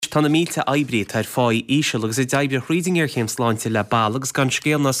tána mílte eibríd ar fáid ísio agus d'eibríd reading ar chéim sláinte le ball agus gan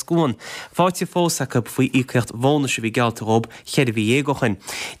scéal na scóin. Fáte fósacha faoi ícecht bhóna se bhí gealta rob cheir bhí éagochan.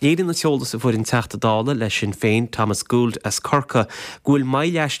 Léidir na teolalas a bhfuair teachta dála leis sin féin Thomas Gould as Corca gúil mai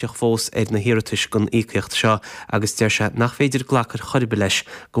leisteach fós na hiiritis gon ícecht seo agus deir se nach féidir glachar choribe leis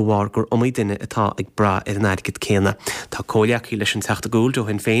go bhhar gur omí duine atá ag bra ar an airgid céna. Tá cóileachí leis an teachta Gould ó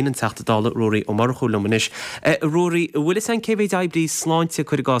hen féin an teachta dála Rory ó mar chuúlamunis. Rory, bhfuil is an céhéid eibrí sláinte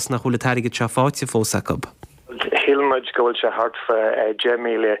chuir gás nach chula tairigid se fáte fósacab? Hilmid goil se hart for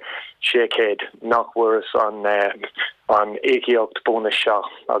Gemile Shaked nachhuiras on éíocht bóna seo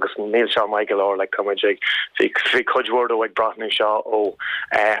agus Neil Shaw Michael or like coming fi cudword like Bratney Shaw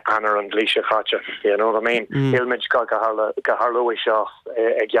Anna and Leisha Chacha, you know what I mean? Hilmid ga Harlow Shaw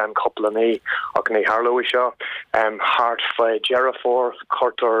again couple of me okay Harlow Shaw hart for Jerafor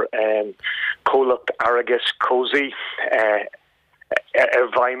Carter Coluk Aragus Cozy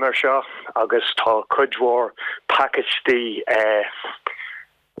Weimer Shaw August tá Cudwar package the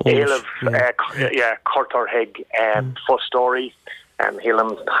Carter Hig first story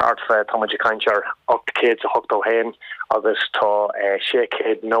Hilam hart for Thomas Kanchar up kids Huckto Hen August tá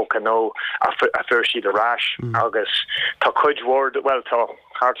Shakehead no cano a first the rash August tá Cudward well tá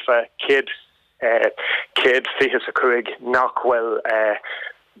hart for kid fihis a cuig Knockwell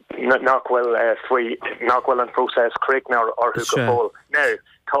Knockwell and process Craig now or who could fall now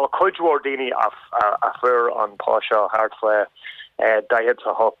tá Cudwardini a fur on Pasha hart for diets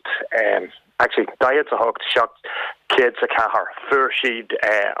a hooked actually diets a hooked shocked kids a kahar fur sheed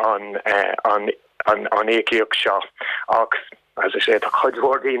on Ekiuk shop as I said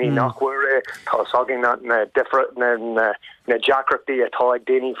Cudwardini Knockwell tá sogging na different na Jackrty a tag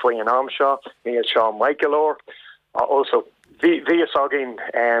Dini for an Amshaw Neil Shaw Michael or also via sogging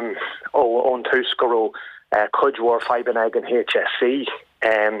on two scoro Cudwar Fibenegg and HSC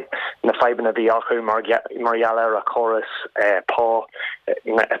na Fiben the Yaku Mariala a chorus Paul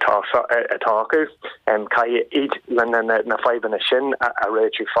Ataku Kai eat na Fiben a shin a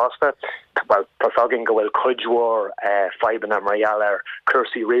Rachel Foster well sogging go well Cudwar Fiben and Mariala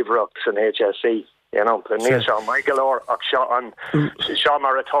Kersey Riverux and HSC. You know, the Neil Shaw Michael or shot on Shaw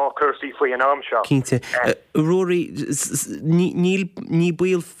Maratá Kersey for an arm shot. Kinte. Rory, ní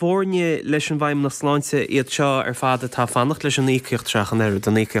buil fórne leis an bhaim na sláinte iad seo ar fada tá fannacht leis an éceocht trach an aird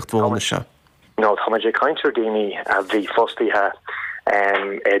an éceocht bhóna seo. No, tá muidir caintear daoine a bhí fostíthe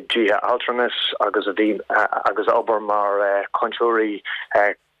Gia Alternus agus a bhí agus obair mar country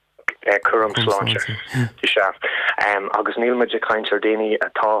Currum Sláinte agus níl muidir caintear daoine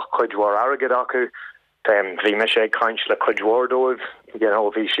atá Cudwar agad acu bhí me sé caint le Cudwardóibh you know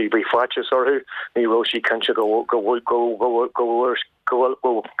bhí si bhí fáte orthú ní ro si cainte go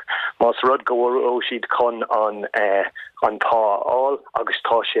más rud go ó siad chun an tááil agus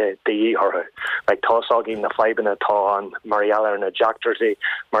tá sé díorthu like tá sagin na Fiben atá an Mariala na Jack Jersey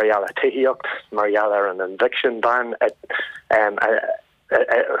Mariala Tihiacht Mariala an Inviction ban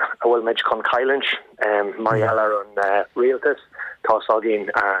bhfuil meid chun Kailinch Mariala an Realtas tá sagin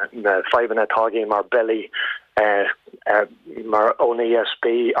na Fiben atágin mar belly mar own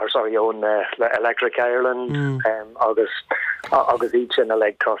ESB or sorry own Electric Ireland agus each in a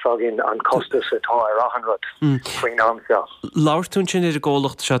leg tosagin an Costas atá 100 Queen Armshaw. Láirtún sin ar a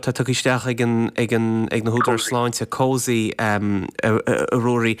ggólacht seo tá tuisteach ag na húdar sláinte Cozy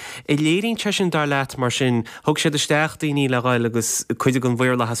Rory. I léirín te sin dar leat mar sin thug sé isteach daoine le gail agus chuide an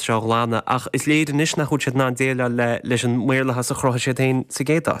bhuiirlachas seo lána ach is léidir níos nach chuid ná déile leis an bhuiirlachas a chrotha sé daon sa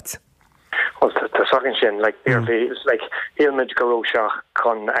géadát. Talking shin like it's like Hilmid go Shah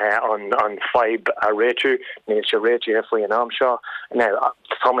con on 5 a Ratu nature Ratu if we an Amshaw now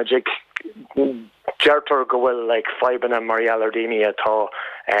Tomajik Jertor go well like 5 and Marielle Ardini atá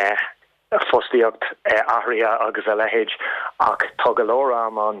Fustiocht Ahria agus a lehage ach Togalora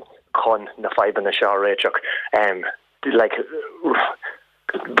on con na 5 and a Shah Rachuk like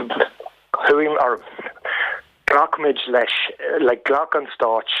who are Glockmidge lesh like Glock and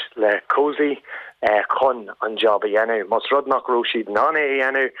Starch le Cozy chun an job anu mas rud nach roshid non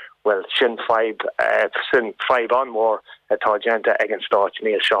anu well sin 5 on more atá genta ag an Starch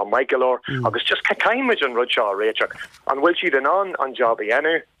Neil Shaw Michael or agus just caimage an rud Shaw Rachuk an will she den on job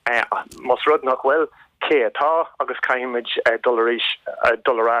anu mas rud nach well Ke atá agus caimage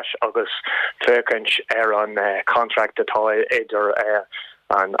dollarash agus turkinch on contract atá idir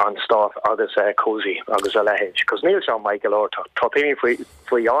on staff agus Cozy agus a lehage because Neil Shaw Michael or topini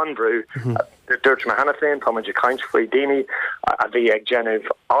fwy on brew Dirt Mahanafen Thomas Kainch fwy dini a bhí ag Genev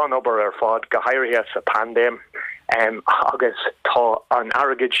an ober fod gahairias a pandem agus tá an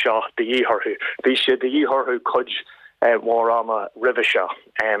arrogant shot the yehorhu bhí si the yehorhu cudge Warama Rivisha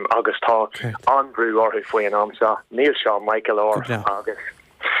August Talk Andrew or who foi an amsa Neil Shaw Michael or August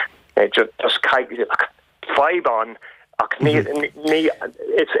just kaig like 5 on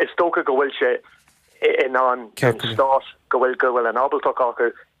it's stoka go will she in on start go will an abel talk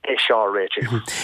e Shaw Rachel